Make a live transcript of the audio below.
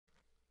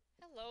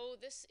Hello,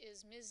 this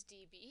is Ms.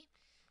 DB.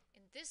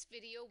 In this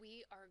video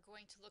we are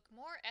going to look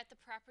more at the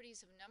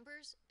properties of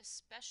numbers,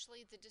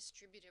 especially the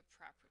distributive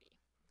property,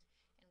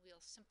 and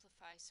we'll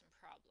simplify some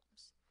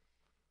problems.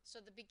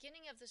 So the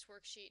beginning of this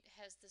worksheet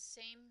has the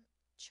same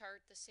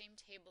chart, the same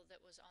table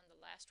that was on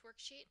the last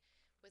worksheet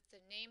with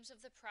the names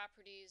of the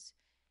properties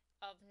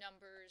of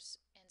numbers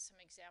and some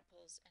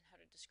examples and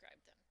how to describe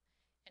them.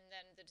 And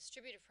then the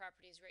distributive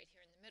properties right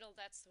here in the middle,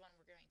 that's the one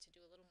we're going to do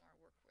a little more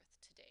work with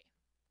today.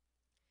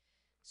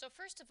 So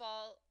first of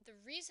all, the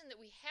reason that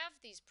we have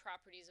these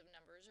properties of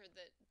numbers, or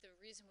the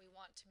reason we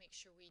want to make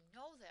sure we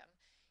know them,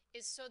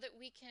 is so that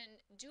we can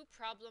do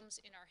problems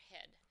in our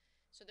head,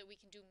 so that we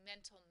can do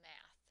mental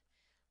math.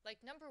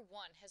 Like number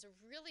 1 has a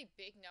really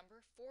big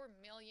number,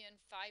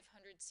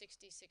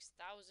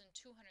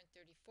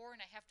 4,566,234,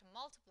 and I have to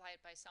multiply it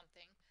by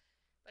something.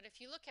 But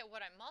if you look at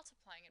what I'm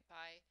multiplying it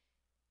by,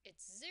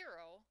 it's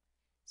 0.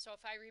 So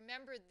if I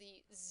remember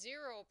the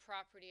 0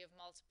 property of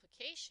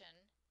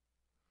multiplication,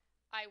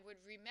 I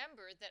would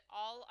remember that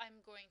all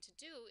I'm going to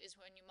do is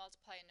when you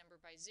multiply a number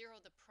by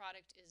 0, the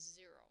product is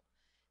 0.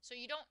 So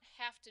you don't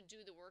have to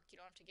do the work, you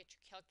don't have to get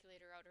your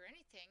calculator out or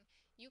anything.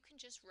 You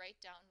can just write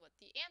down what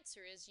the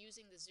answer is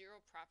using the 0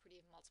 property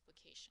of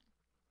multiplication.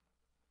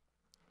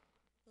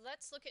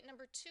 Let's look at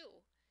number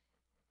 2.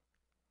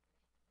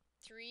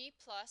 3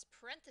 plus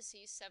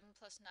parentheses 7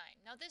 plus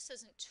 9. Now this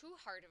isn't too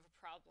hard of a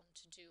problem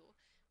to do.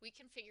 We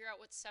can figure out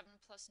what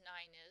 7 plus 9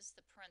 is,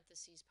 the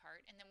parentheses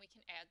part, and then we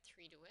can add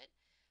 3 to it.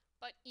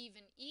 But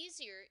even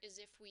easier is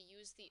if we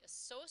use the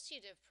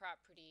associative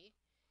property,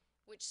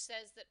 which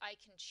says that I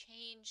can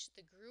change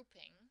the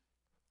grouping.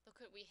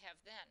 Look what we have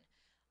then.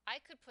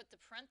 I could put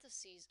the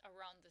parentheses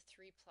around the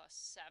 3 plus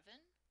 7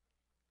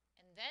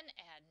 and then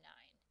add 9,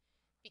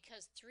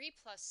 because 3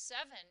 plus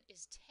 7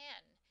 is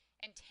 10,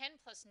 and 10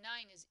 plus 9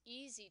 is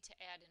easy to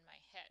add in my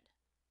head.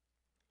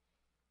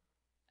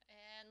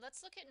 And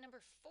let's look at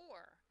number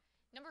 4.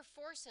 Number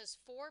 4 says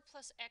 4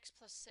 plus x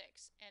plus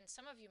 6, and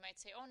some of you might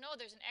say, oh no,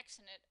 there's an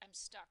x in it, I'm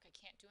stuck, I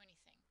can't do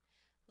anything.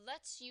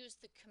 Let's use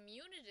the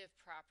commutative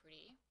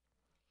property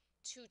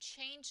to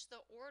change the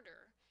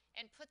order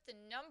and put the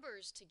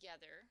numbers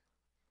together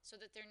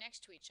so that they're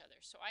next to each other.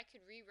 So I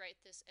could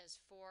rewrite this as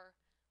 4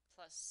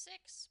 plus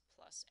 6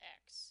 plus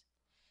x.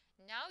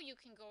 Now you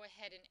can go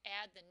ahead and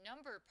add the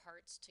number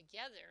parts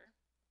together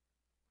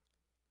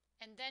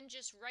and then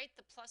just write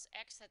the plus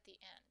x at the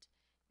end.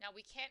 Now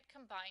we can't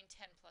combine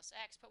 10 plus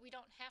x, but we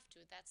don't have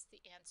to. That's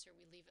the answer.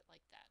 We leave it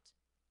like that.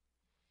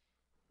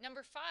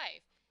 Number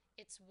 5,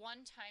 it's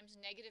 1 times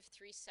negative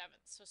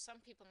 3/7. So some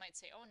people might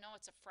say, oh no,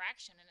 it's a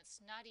fraction, and it's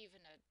not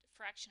even a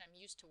fraction I'm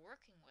used to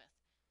working with.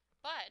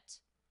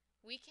 But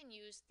we can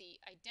use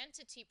the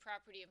identity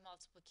property of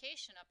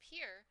multiplication up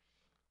here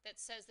that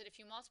says that if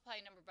you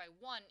multiply a number by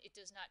 1, it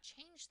does not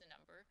change the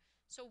number.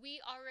 So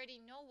we already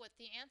know what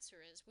the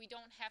answer is. We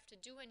don't have to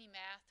do any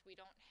math. We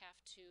don't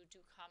have to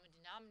do common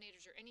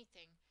denominators or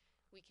anything.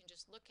 We can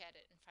just look at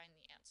it and find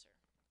the answer.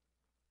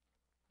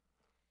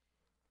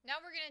 Now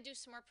we're going to do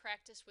some more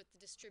practice with the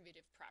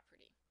distributive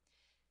property.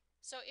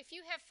 So if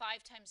you have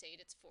 5 times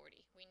 8, it's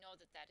 40. We know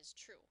that that is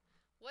true.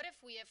 What if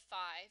we have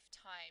 5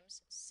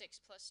 times 6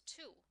 plus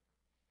 2?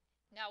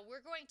 Now we're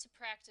going to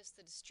practice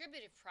the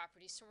distributive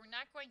property, so we're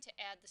not going to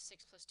add the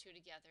 6 plus 2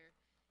 together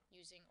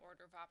using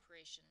order of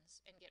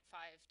operations and get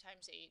 5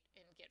 times 8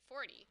 and get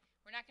 40.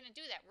 We're not going to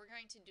do that. We're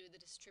going to do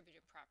the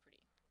distributive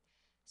property.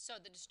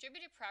 So the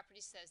distributive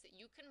property says that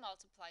you can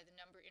multiply the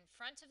number in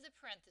front of the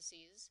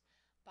parentheses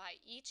by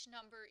each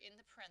number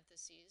in the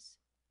parentheses,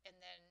 and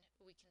then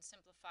we can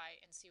simplify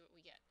and see what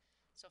we get.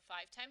 So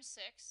 5 times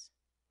 6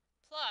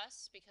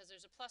 plus, because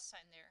there's a plus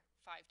sign there,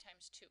 5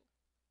 times 2.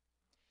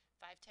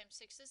 5 times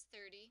 6 is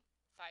 30,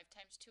 5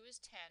 times 2 is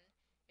 10.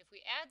 If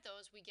we add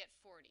those, we get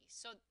 40.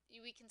 So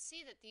we can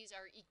see that these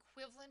are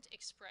equivalent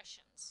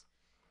expressions.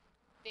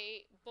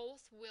 They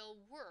both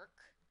will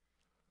work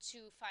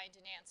to find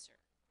an answer.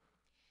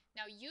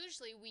 Now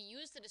usually we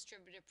use the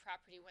distributive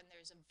property when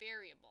there's a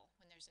variable,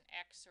 when there's an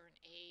x or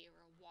an a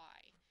or a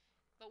y.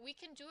 But we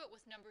can do it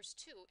with numbers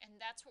too, and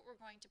that's what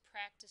we're going to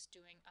practice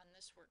doing on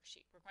this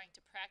worksheet. We're going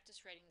to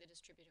practice writing the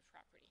distributive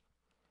property.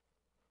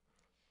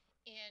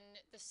 In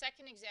the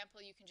second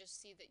example, you can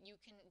just see that you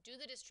can do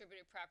the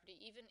distributive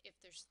property even if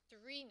there's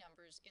 3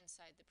 numbers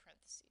inside the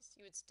parentheses.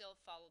 You would still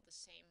follow the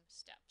same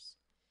steps.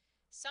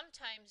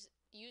 Sometimes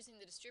using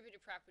the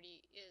distributive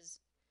property is,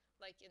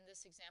 like in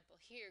this example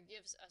here,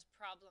 gives us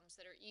problems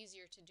that are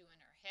easier to do in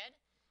our head.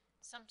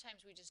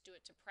 Sometimes we just do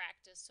it to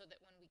practice so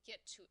that when we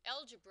get to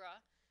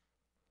algebra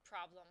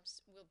problems,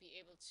 we'll be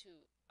able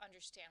to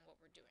understand what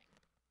we're doing.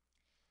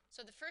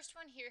 So the first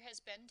one here has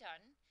been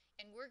done,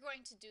 and we're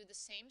going to do the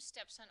same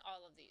steps on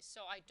all of these.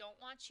 So I don't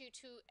want you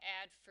to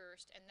add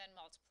first and then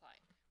multiply.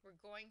 We're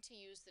going to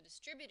use the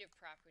distributive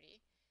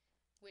property,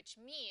 which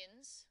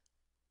means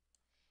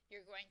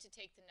you're going to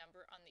take the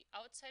number on the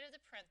outside of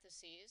the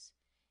parentheses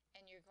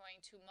and you're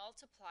going to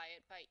multiply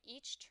it by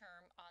each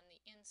term on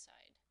the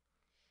inside.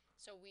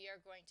 So we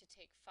are going to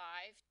take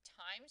 5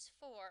 times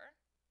 4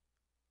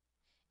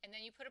 And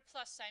then you put a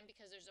plus sign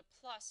because there's a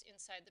plus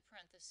inside the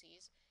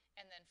parentheses,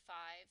 and then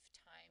 5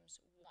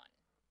 times 1.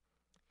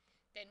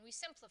 Then we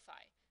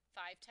simplify.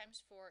 5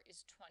 times 4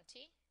 is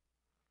 20.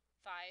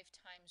 5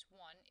 times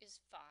 1 is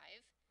 5,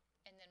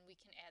 and then we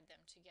can add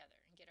them together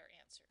and get our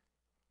answer.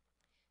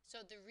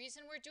 So the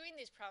reason we're doing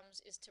these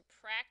problems is to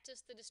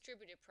practice the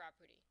distributive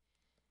property.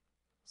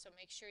 So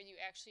make sure you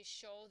actually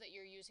show that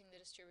you're using the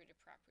distributive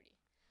property.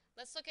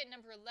 Let's look at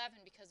number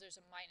 11 because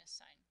there's a minus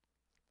sign.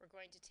 We're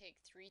going to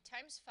take 3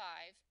 times 5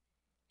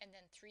 and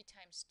then 3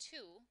 times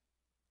 2,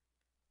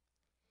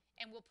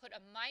 and we'll put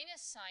a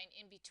minus sign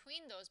in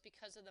between those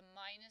because of the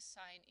minus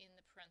sign in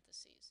the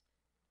parentheses.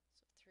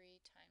 So 3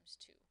 times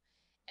 2.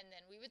 And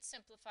then we would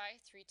simplify.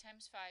 3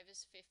 times 5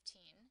 is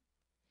 15.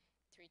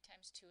 3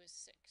 times 2 is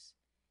 6.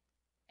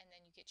 And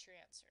then you get your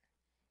answer.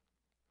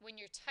 When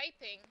you're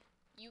typing,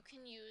 you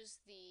can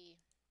use the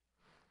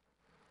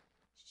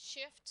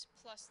Shift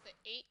plus the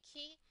 8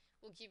 key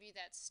will give you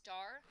that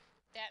star.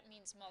 That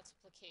means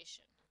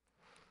multiplication.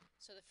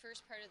 So the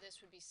first part of this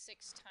would be 6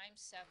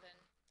 times 7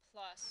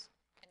 plus,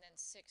 and then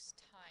 6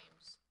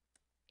 times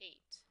 8.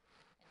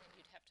 And then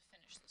you'd have to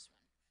finish this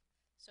one.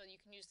 So you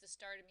can use the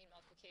star to mean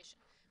multiplication.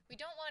 We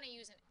don't want to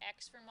use an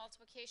X for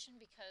multiplication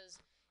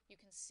because you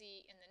can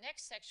see in the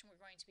next section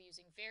we're going to be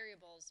using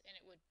variables, and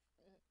it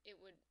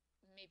would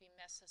maybe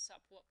mess us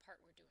up what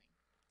part we're doing.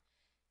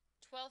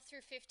 12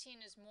 through 15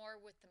 is more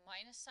with the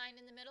minus sign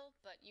in the middle,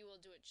 but you will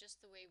do it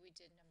just the way we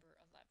did number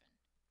 11.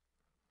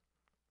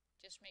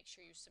 Just make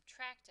sure you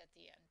subtract at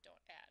the end,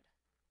 don't add.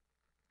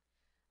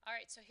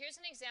 Alright, so here's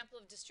an example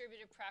of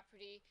distributive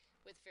property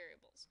with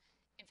variables.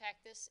 In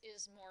fact, this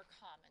is more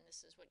common.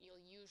 This is what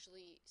you'll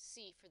usually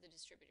see for the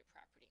distributive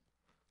property.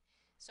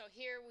 So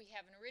here we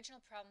have an original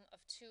problem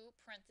of 2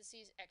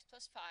 parentheses x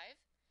plus 5.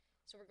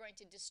 So we're going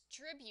to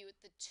distribute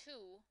the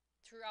 2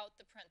 throughout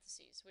the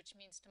parentheses, which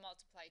means to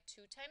multiply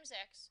 2 times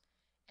x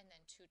and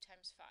then 2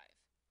 times 5.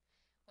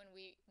 When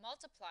we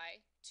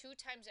multiply, 2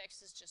 times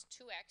x is just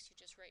 2x. You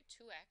just write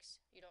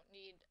 2x. You don't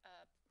need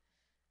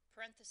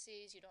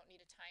parentheses. You don't need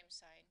a times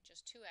sign.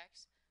 Just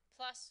 2x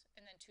plus,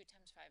 and then 2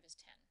 times 5 is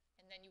 10.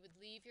 And then you would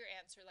leave your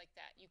answer like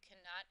that. You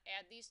cannot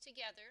add these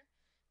together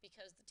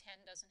because the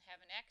 10 doesn't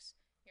have an x.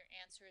 Your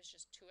answer is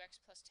just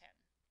 2x plus 10.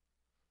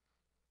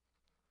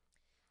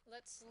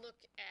 Let's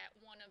look at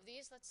one of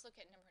these. Let's look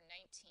at number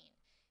 19.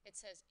 It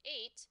says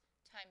 8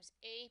 times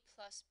a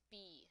plus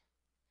b.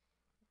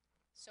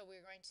 So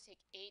we're going to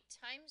take 8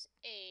 times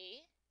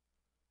a,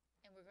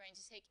 and we're going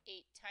to take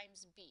 8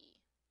 times b.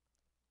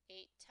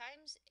 8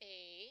 times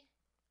a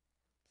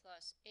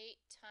plus 8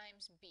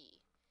 times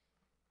b.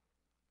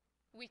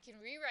 We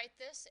can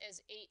rewrite this as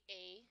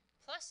 8a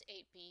plus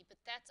 8b, but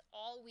that's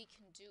all we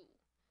can do.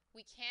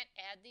 We can't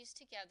add these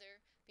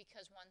together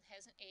because one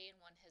has an a and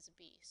one has a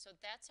b. So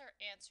that's our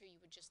answer.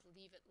 You would just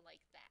leave it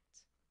like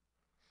that.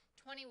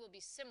 20 will be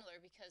similar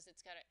because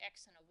it's got an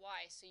x and a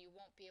y, so you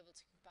won't be able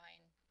to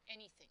combine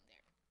anything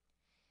there.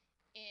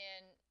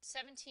 In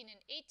 17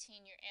 and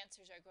 18, your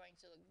answers are going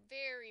to look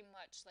very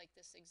much like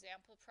this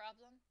example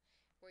problem,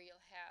 where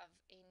you'll have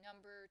a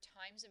number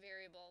times a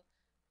variable,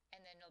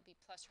 and then it'll be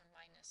plus or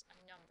minus a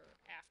number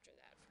after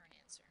that for an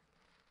answer.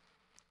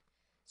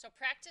 So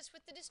practice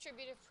with the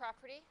distributive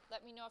property.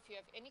 Let me know if you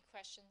have any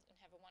questions, and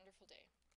have a wonderful day.